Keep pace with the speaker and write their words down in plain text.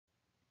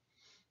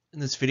In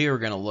this video, we're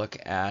going to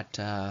look at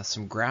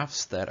some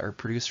graphs that are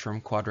produced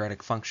from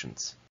quadratic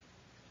functions.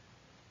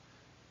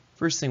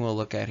 First thing we'll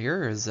look at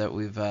here is that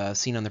we've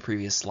seen on the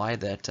previous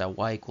slide that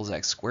y equals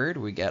x squared,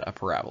 we get a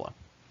parabola.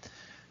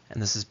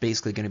 And this is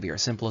basically going to be our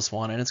simplest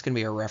one, and it's going to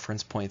be our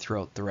reference point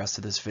throughout the rest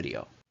of this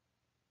video.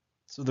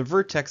 So the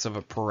vertex of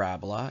a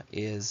parabola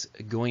is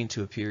going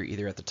to appear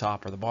either at the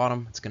top or the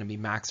bottom. It's going to be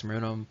max or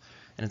minimum,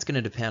 and it's going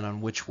to depend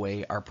on which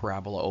way our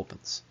parabola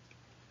opens.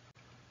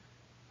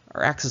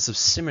 Our axis of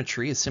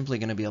symmetry is simply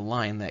going to be a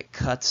line that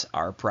cuts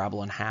our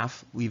parabola in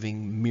half,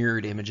 leaving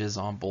mirrored images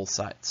on both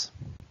sides.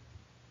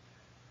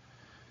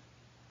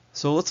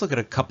 So let's look at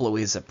a couple of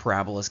ways that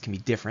parabolas can be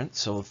different.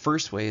 So the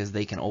first way is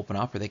they can open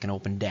up or they can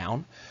open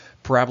down.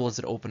 Parabolas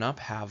that open up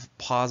have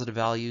positive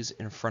values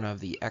in front of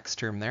the x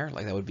term there,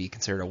 like that would be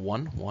considered a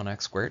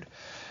 1x squared.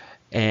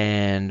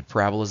 And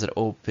parabolas that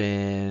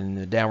open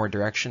the downward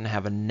direction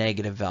have a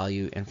negative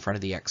value in front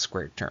of the x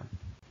squared term.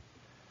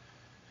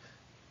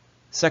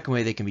 Second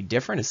way they can be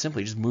different is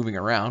simply just moving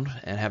around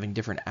and having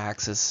different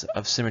axes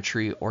of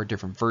symmetry or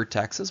different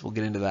vertexes. We'll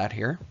get into that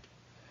here.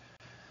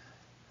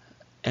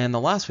 And the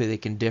last way they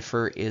can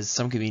differ is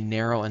some can be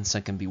narrow and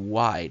some can be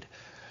wide.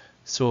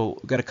 So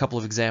we've got a couple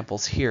of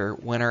examples here.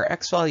 When our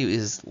x value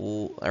is,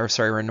 when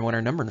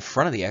our number in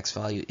front of the x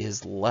value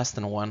is less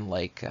than 1,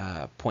 like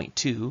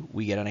 0.2,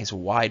 we get a nice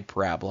wide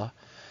parabola.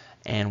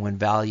 And when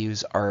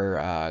values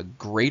are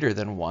greater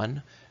than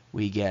 1,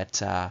 we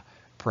get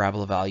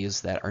parabola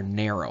values that are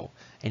narrow.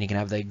 And you can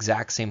have the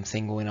exact same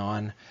thing going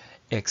on,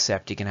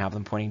 except you can have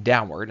them pointing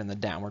downward, and the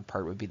downward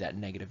part would be that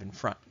negative in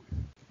front.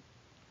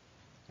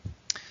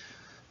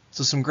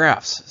 So some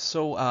graphs.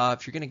 So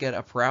if you're going to get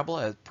a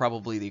parabola,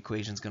 probably the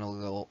equation is going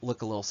to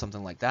look a little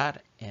something like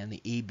that, and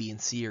the a, b, and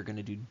c are going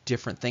to do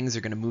different things.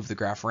 They're going to move the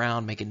graph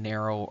around, make it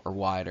narrow or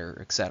wider,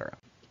 etc.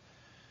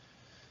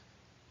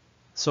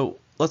 So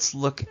let's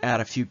look at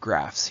a few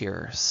graphs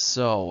here.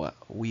 So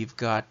we've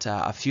got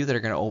a few that are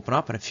going to open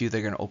up and a few that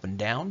are going to open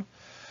down.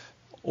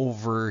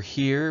 Over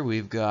here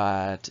we've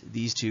got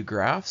these two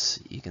graphs.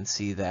 You can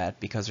see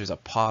that because there's a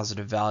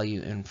positive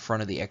value in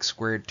front of the x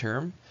squared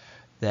term,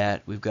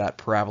 that we've got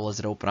parabolas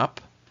that open up.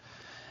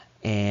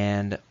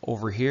 And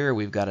over here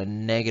we've got a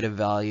negative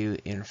value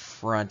in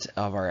front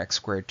of our x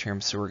squared term,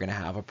 so we're going to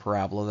have a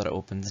parabola that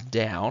opens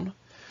down.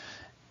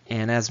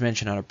 And as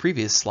mentioned on a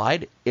previous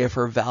slide, if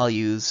our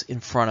values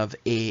in front of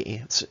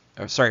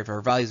if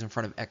our values in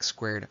front of x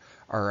squared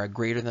are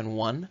greater than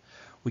 1,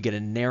 we get a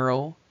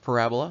narrow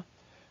parabola.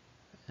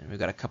 And we've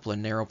got a couple of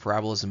narrow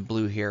parabolas in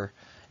blue here.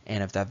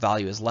 And if that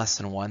value is less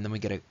than 1, then we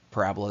get a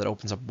parabola that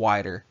opens up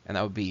wider, and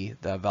that would be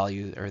the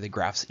value or the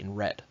graphs in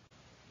red.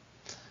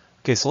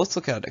 Okay, so let's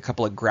look at a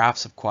couple of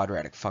graphs of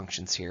quadratic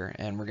functions here,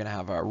 and we're going to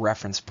have a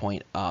reference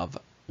point of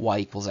y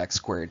equals x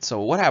squared.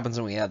 So what happens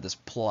when we add this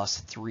plus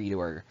 3 to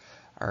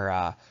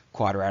our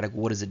quadratic?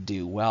 What does it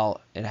do?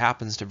 Well, it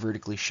happens to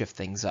vertically shift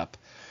things up.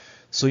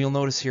 So you'll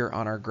notice here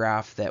on our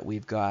graph that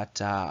we've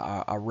got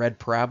a red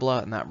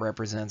parabola, and that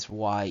represents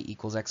y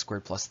equals x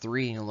squared plus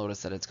 3, and you'll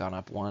notice that it's gone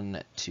up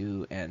 1,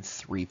 2, and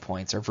 3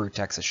 points. Our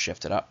vertex has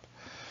shifted up.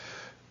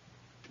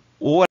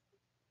 So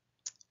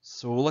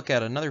we'll look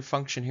at another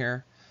function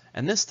here,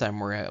 and this time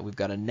we've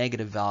got a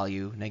negative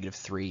value,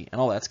 -3, and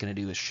all that's going to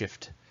do is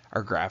shift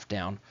our graph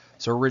down.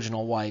 So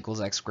original y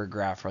equals x squared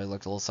graph probably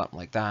looked a little something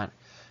like that,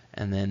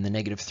 and then the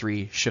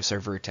 -3 shifts our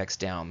vertex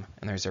down,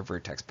 and there's our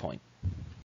vertex point.